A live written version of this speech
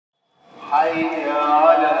حي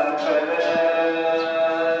على الفلاح.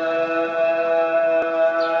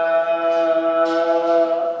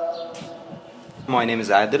 My name is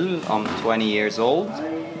Adil. I'm 20 years old.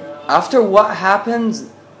 After what happened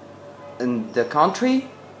in the country,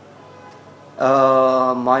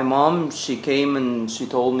 my mom, she came and she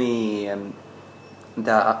told me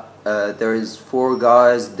that there is 4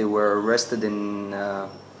 guys, they were arrested in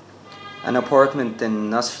an apartment in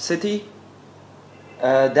Nasr City.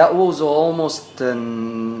 That was almost a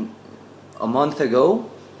month ago,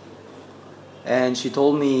 and she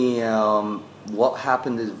told me what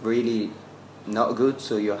happened is really not good,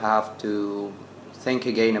 so you have to think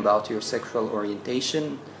again about your sexual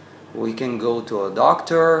orientation. We can go to a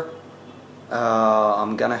doctor.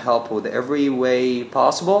 I'm gonna help with every way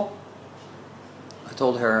possible. I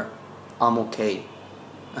told her I'm okay.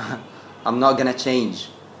 I'm not gonna change.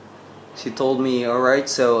 She told me, alright,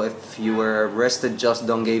 so if you were arrested, just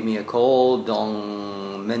don't give me a call,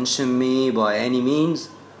 don't mention me by any means.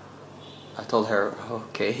 I told her,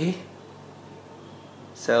 okay.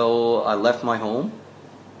 So I left my home.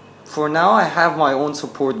 For now I have my own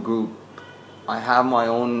support group. I have my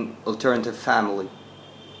own alternative family.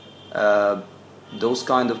 Those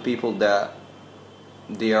kind of people that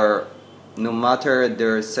they are, no matter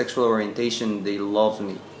their sexual orientation, they love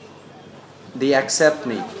me. They accept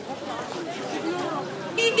me.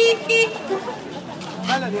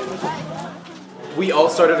 We all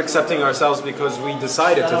started accepting ourselves because we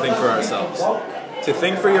decided to think for ourselves. To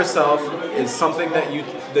think for yourself is something that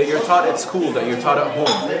you're taught at school, that you're taught at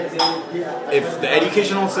home. If the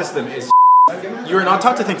educational system is you're not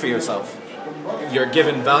taught to think for yourself. You're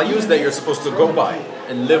given values that you're supposed to go by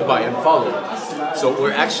and live by and follow. So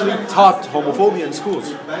we're actually taught homophobia in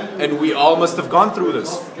schools. And we all must have gone through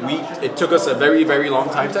this. It took us a very, very long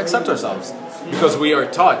time to accept ourselves. Because we are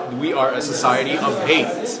taught we are a society of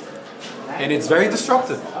hate. And it's very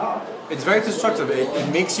destructive. It's very destructive. It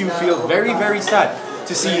makes you feel very, very sad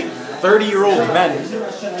to see 30-year-old men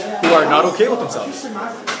who are not okay with themselves.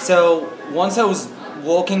 So once I was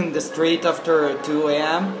walking the street after 2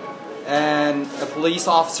 a.m. and a police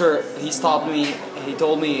officer, he stopped me. He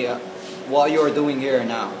told me, what you are doing here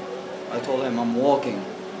now? I told him I'm walking.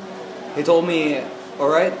 He told me,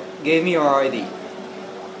 alright, gave me your ID.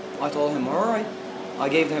 I told him, alright. I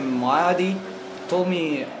gave him my ID. Told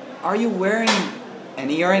me, are you wearing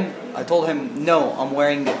an earring? I told him, no, I'm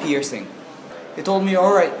wearing the piercing. He told me,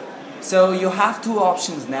 alright, so you have 2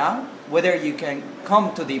 options now. Whether you can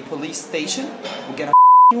come to the police station,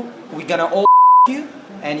 we're gonna all you,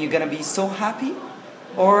 and you're gonna be so happy,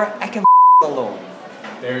 or I can alone.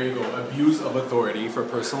 There you go, abuse of authority for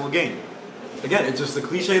personal gain. Again, it's just a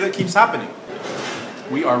cliche that keeps happening.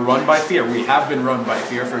 We are run by fear. We have been run by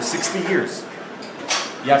fear for 60 years.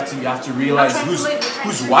 You have to realize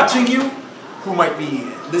who's watching you, who might be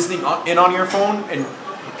listening in on your phone, and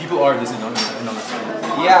people are listening in on your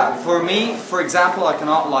phone. Yeah, for me, for example, I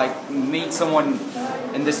cannot like meet someone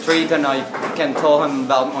in the street and I can tell him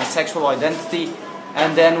about my sexual identity,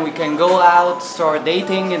 and then we can go out, start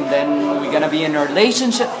dating, and then we're gonna be in a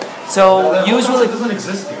relationship. So usually it doesn't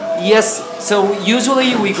exist here. Yes, so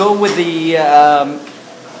usually we go with the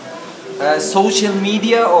social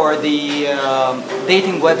media or the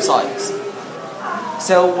dating websites.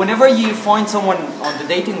 So whenever you find someone on the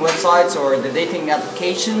dating websites or the dating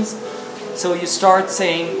applications, so you start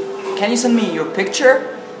saying, can you send me your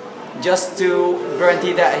picture? Just to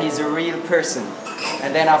guarantee that he's a real person.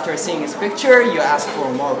 And then after seeing his picture, you ask for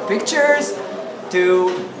more pictures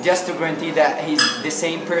just to guarantee that he's the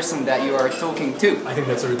same person that you are talking to. I think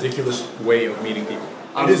that's a ridiculous way of meeting people.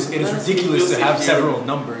 It is ridiculous to have several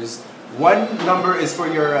numbers. One number is for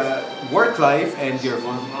your work life and your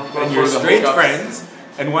straight friends,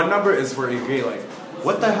 and one number is for your gay life.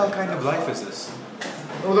 What the hell kind of life is this?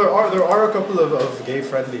 Well, there are a couple of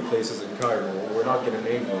gay-friendly places in Cairo. We're not going to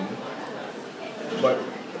name them, but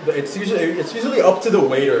it's usually up to the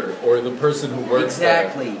waiter or the person who works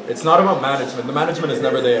there. It's not about management. The management is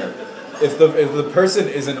never there. If the person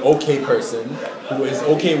is an okay person who is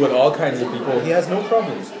okay with all kinds of people, he has no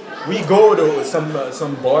problems. We go to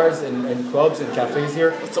some bars and clubs and cafes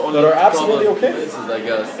here that are absolutely okay. Places, I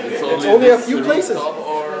guess. It's only a few places.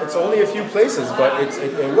 It's only a few places, but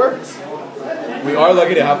it works. We are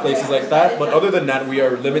lucky to have places like that, but other than that, we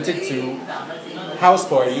are limited to house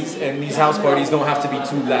parties, and these house parties don't have to be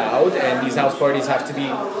too loud, and these house parties have to be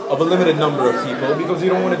of a limited number of people because we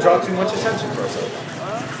don't want to draw too much attention to ourselves.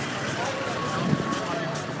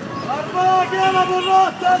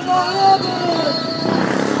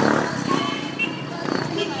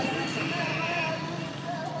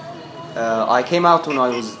 I came out when I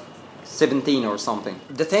was 17 or something.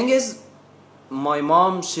 The thing is, my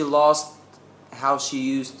mom, she lost how she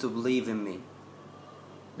used to believe in me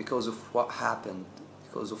because of what happened,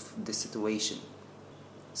 because of the situation.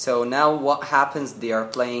 So now what happens, they are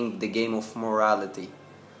playing the game of morality.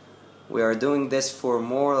 We are doing this for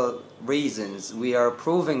moral reasons. We are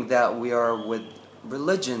proving that we are with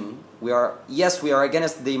religion. Yes, we are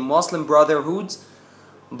against the Muslim brotherhoods,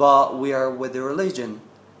 but we are with the religion.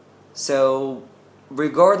 So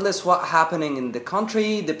regardless what happening in the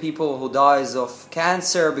country, the people who dies of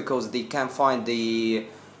cancer because they can't find the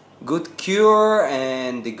good cure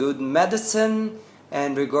and the good medicine,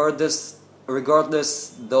 and regardless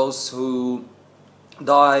those who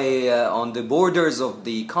die on the borders of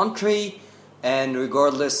the country, and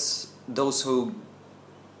regardless those who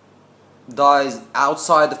dies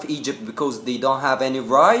outside of Egypt because they don't have any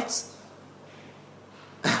rights,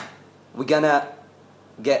 we're gonna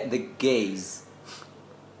get the gays.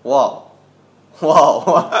 Wow.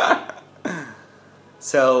 Wow.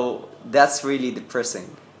 So that's really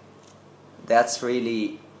depressing. That's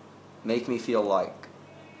really make me feel like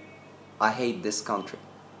I hate this country.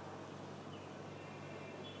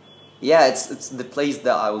 Yeah, it's the place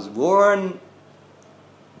that I was born.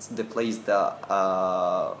 It's the place that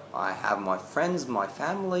I have my friends, my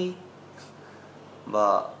family.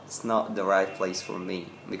 But it's not the right place for me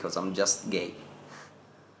because I'm just gay.